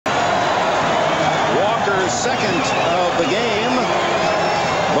Walker's second of the game.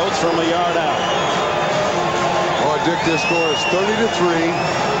 Both from a yard out. Oh, Dick, this score is 30-3.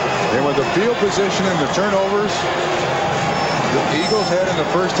 And with the field position and the turnovers the Eagles had in the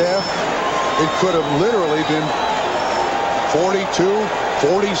first half, it could have literally been 42-47-3.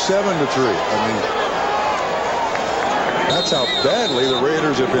 I mean, that's how badly the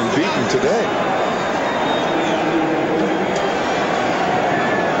Raiders have been beaten today.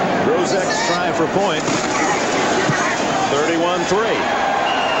 Rozek's try for point. 31-3.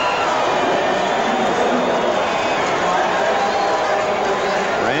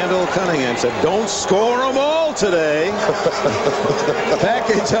 Randall Cunningham said, "Don't score them all today."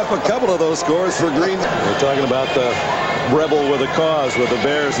 Package up a couple of those scores for Green. We're talking about the rebel with a cause with the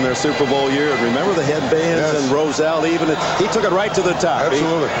Bears in their Super Bowl year. And remember the headbands and Rozelle, even he took it right to the top.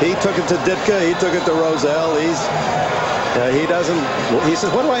 Absolutely. He took it to Ditka. He took it to Rozelle. He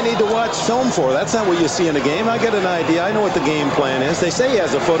says, "What do I need to watch film for? That's not what you see in a game. I get an idea. I know what the game plan is." They say he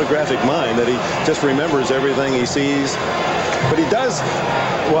has a photographic mind, that he just remembers everything he sees. But he does,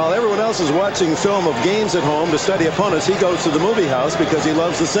 while everyone else is watching film of games at home to study opponents, he goes to the movie house because he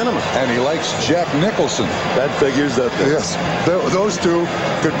loves the cinema. And he likes Jack Nicholson. That figures up there. Yes. Those two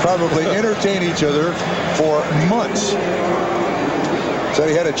could probably entertain each other for months. Said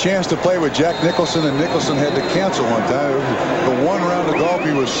he had a chance to play with Jack Nicholson, and Nicholson had to cancel one time. The one round of golf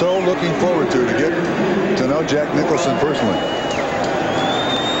he was so looking forward to get to know Jack Nicholson personally.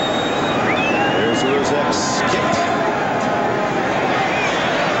 There's Rozek's kick.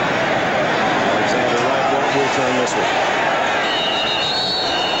 Alexander Wright won't return this one.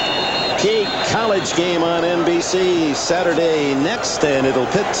 Key college game on NBC Saturday next, and it'll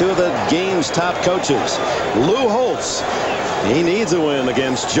pit two of the game's top coaches. Lou Holtz. He needs a win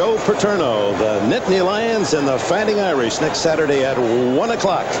against Joe Paterno, the Nittany Lions and the Fighting Irish, next Saturday at 1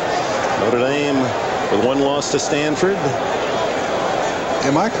 o'clock. Notre Dame with one loss to Stanford.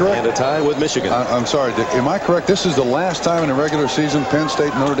 Am I correct? And a tie with Michigan. I'm sorry, Dick. Am I correct? This is the last time in the regular season Penn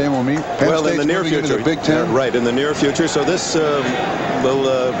State and Notre Dame will meet? Well, in the near future. The Big Ten? Right, in the near future. So this will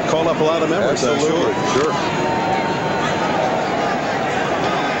call up a lot of memories, I'm sure. Sure.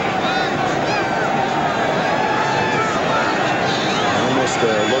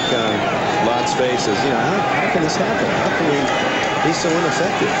 Look on Lott's face is, how can this happen? How can we be so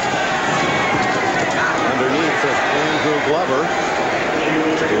ineffective? Underneath Andrew Glover,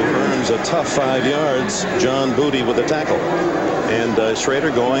 who earns a tough 5 yards. John Booty with the tackle. And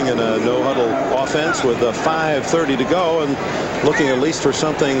Schrader going in a no-huddle offense with 5:30 to go and looking at least for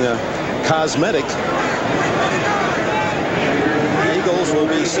something cosmetic. Eagles will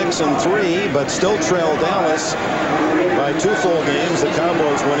be 6-3, but still trail Dallas by 2 full games. The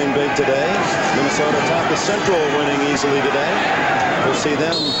Cowboys winning big today. Minnesota top the Central, winning easily today. We'll see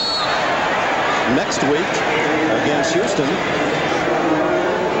them next week against Houston.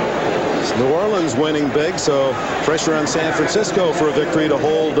 It's New Orleans winning big, so pressure on San Francisco for a victory to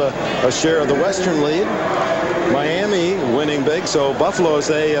hold a share of the Western lead. Miami winning big, so Buffalo, as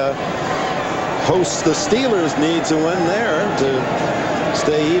they host the Steelers, needs a win there to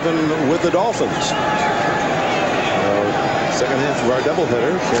stay even with the Dolphins. Second half of our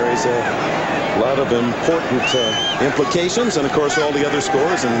doubleheader carries a lot of important implications, and of course all the other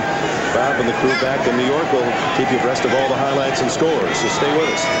scores. And Bob and the crew back in New York will keep you abreast of all the highlights and scores, so stay with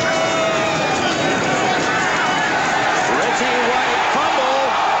us. Reggie White fumble.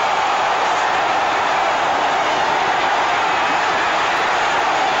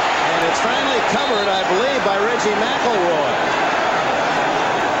 And it's finally covered, I believe, by Reggie McElroy.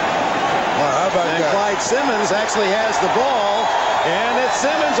 And Clyde Simmons actually has the ball, and it's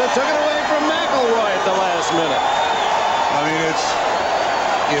Simmons who took it away from McElroy at the last minute. I mean,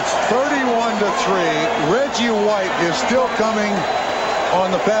 it's 31-3. Reggie White is still coming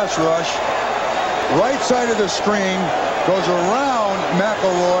on the pass rush. Right side of the screen, goes around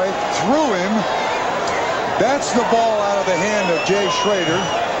McElroy, through him. That's the ball out of the hand of Jay Schrader.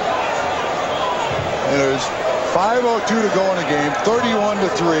 And there's 5:02 to go in the game,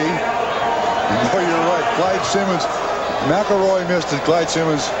 31-3. No, you're right. Clyde Simmons. McElroy missed it. Clyde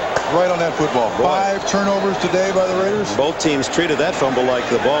Simmons right on that football. Boy. 5 turnovers today by the Raiders. Both teams treated that fumble like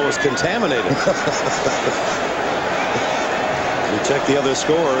the ball was contaminated. We check the other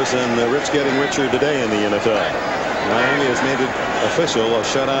scores, and rich getting richer today in the NFL. Miami has made it official, a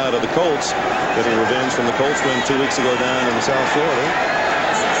shutout of the Colts, getting revenge from the Colts win 2 weeks ago down in South Florida.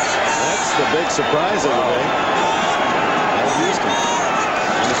 That's the big surprise of the day. Houston.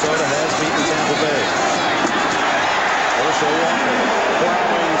 Minnesota has beaten Tampa Bay. Herschel Walker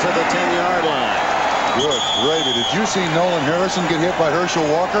plowing to the 10-yard line. Good gravy. Did you see Nolan Harrison get hit by Herschel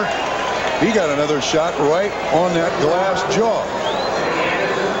Walker? He got another shot right on that glass jaw.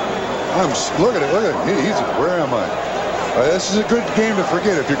 Look at it. Look at it. Where am I? This is a good game to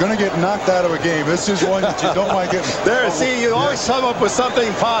forget. If you're going to get knocked out of a game, this is one that you don't want to get. There, see, you always come up with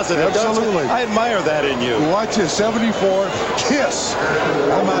something positive. Absolutely. I admire that in you. Watch this, 74, kiss.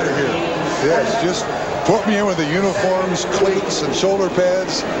 I'm out of here. Yes, just put me in with the uniforms, cleats, and shoulder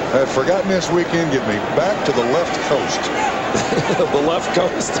pads. I've forgotten this weekend. Get me back to the left coast. The left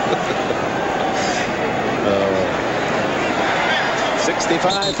coast.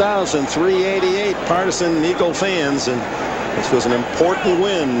 65,388 partisan Eagle fans, and this was an important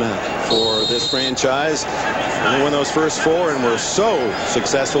win for this franchise. They won those first four and were so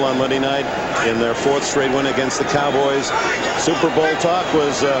successful on Monday night in their fourth straight win against the Cowboys. Super Bowl talk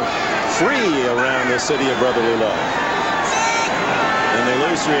was free around the city of brotherly love. And they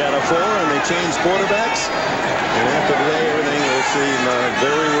lose 3 out of 4, and they change quarterbacks. And after today, everything will seem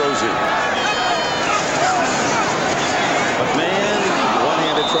very rosy. McMahon,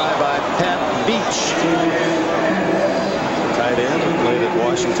 one-handed try by Pat Beach. Tight end, played at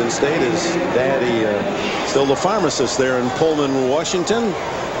Washington State. His daddy still the pharmacist there in Pullman, Washington.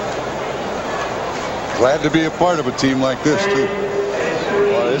 Glad to be a part of a team like this, too.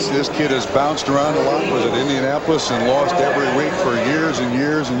 Well, this kid has bounced around a lot. Was at Indianapolis and lost every week for years and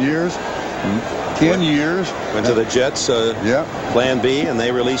years and years. 10 years. Went to the Jets, Plan B, and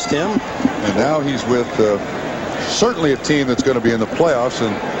they released him. And now he's with certainly a team that's going to be in the playoffs,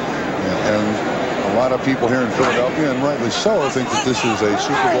 and a lot of people here in Philadelphia, and rightly so, think that this is a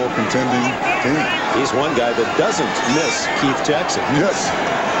Super Bowl contending team. He's one guy that doesn't miss Keith Jackson. Yes.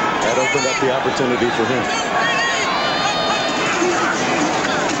 That opened up the opportunity for him.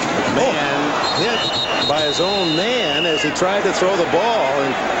 McMahon hit by his own man as he tried to throw the ball,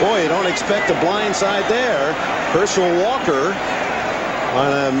 and boy, you don't expect a blind side there. Herschel Walker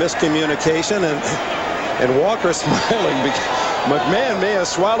on a miscommunication, and Walker smiling because McMahon may have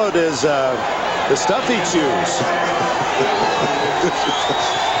swallowed his the stuff he chews.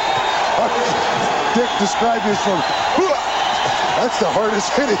 Dick described this from. That's the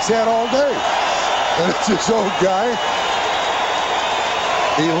hardest hit he's had all day, and it's his own guy.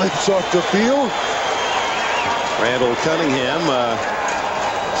 He leaps off the field. Randall Cunningham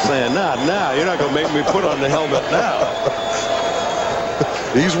saying, "Not now. You're not going to make me put on the helmet now."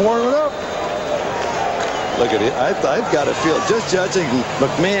 He's warming up. Look at it. I've got to feel, just judging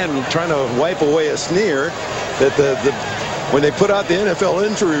McMahon trying to wipe away a sneer, that when they put out the NFL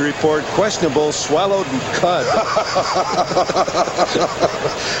injury report, questionable, swallowed, and cut.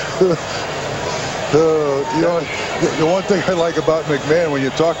 You know, the one thing I like about McMahon, when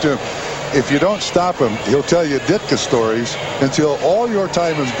you talk to him, if you don't stop him, he'll tell you Ditka stories until all your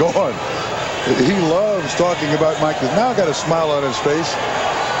time is gone. He loves talking about Mike. Now got a smile on his face.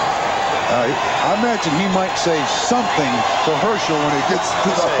 I imagine he might say something to Herschel when he gets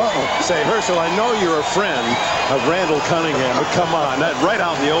to the huddle. Say, Herschel, I know you're a friend of Randall Cunningham, but come on, that right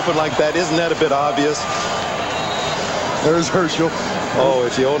out in the open like that, isn't that a bit obvious? There's Herschel. Oh,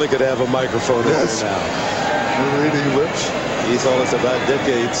 if you only could have a microphone in there now. Reading lips. He told us about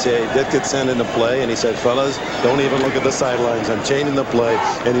Ditka. He'd say, Ditka'd send in a play, and he said, fellas, don't even look at the sidelines. I'm changing the play.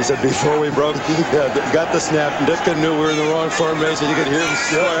 And he said, before we got the snap, and Ditka knew we were in the wrong formation. You could hear him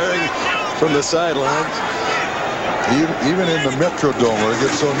swearing from the sidelines. Even in the Metrodome, where it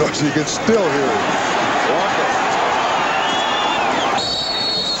gets so noisy, you can still hear it. Walker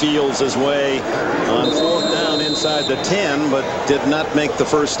feels his way on 4th down inside the 10, but did not make the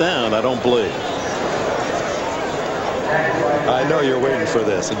first down, I don't believe. I know you're waiting for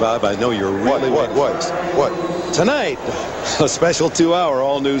this, Bob. I know you're really waiting for this. What? Tonight, a special 2-hour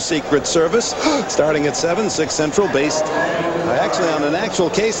all-new Secret Service starting at 7, 6 Central, based actually on an actual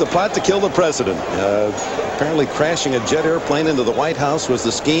case, the plot to kill the president. Apparently crashing a jet airplane into the White House was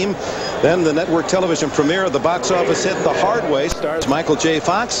the scheme. Then the network television premiere of the box office hit The Hard Way stars Michael J.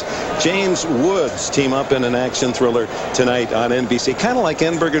 Fox. James Woods team up in an action thriller tonight on NBC. Kind of like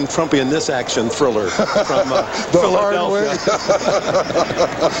Enberg and Trumpy in this action thriller from Philadelphia.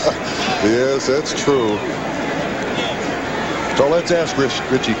 Yes, that's true. So let's ask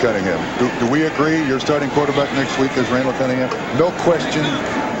Richie Cunningham. Do we agree your starting quarterback next week is Randall Cunningham? No question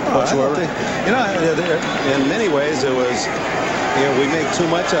whatsoever. In many ways it was, we make too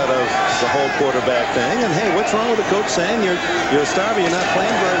much out of the whole quarterback thing. And hey, what's wrong with the coach saying you're a star, but you're not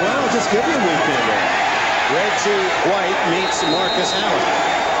playing very well? Just give you a weekend off. Reggie White meets Marcus Allen.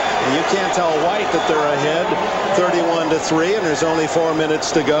 And you can't tell White that they're ahead 31-3, and there's only 4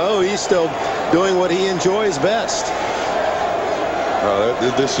 minutes to go. He's still doing what he enjoys best.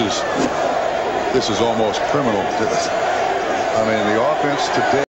 This is almost criminal. I mean, the offense today.